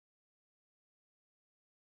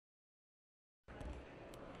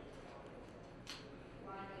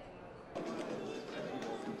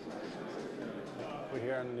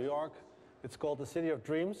in New York. It's called the City of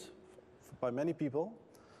Dreams by many people.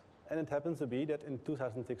 And it happens to be that in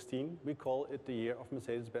 2016, we call it the year of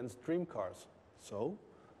Mercedes-Benz dream cars. So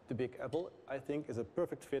the Big Apple, I think, is a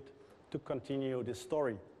perfect fit to continue this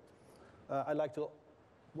story. I'd like to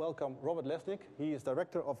welcome Robert Lesnick. He is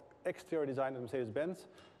Director of Exterior Design at Mercedes-Benz.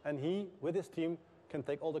 And he, with his team, can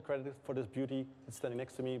take all the credit for this beauty. It's standing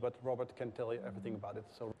next to me, but Robert can tell you everything about it.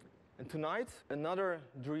 So. And tonight, another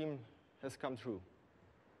dream has come true.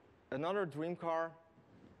 Another dream car,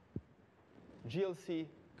 GLC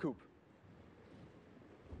Coupe.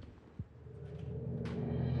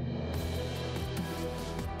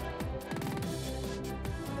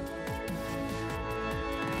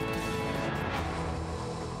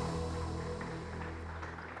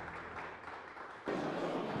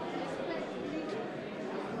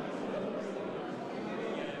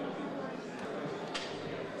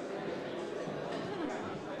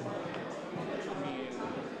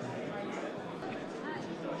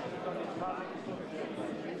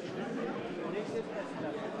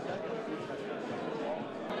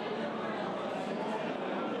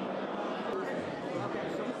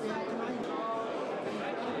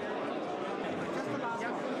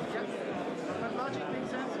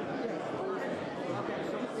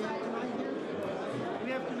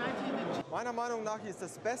 Meiner Meinung nach ist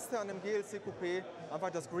das Beste an dem GLC Coupé einfach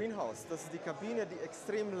das Greenhouse. Das ist die Kabine, die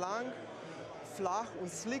extrem lang, flach und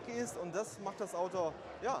slick ist, und das macht das Auto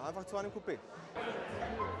ja, einfach zu einem Coupé.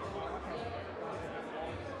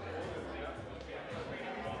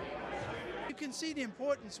 You can see the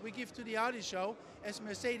importance we give to the Audi show as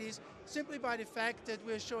Mercedes simply by the fact that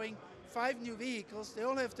we're showing 5 new vehicles. They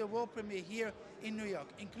all have their world premiere here in New York,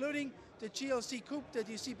 including the GLC Coupe that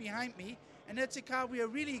you see behind me. And that's a car we are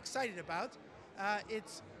really excited about.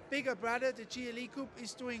 Its bigger brother, the GLE Coupe,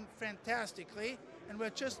 is doing fantastically, and we're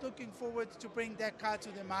just looking forward to bring that car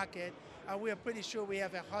to the market. We are pretty sure we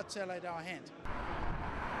have a hot seller at our hand.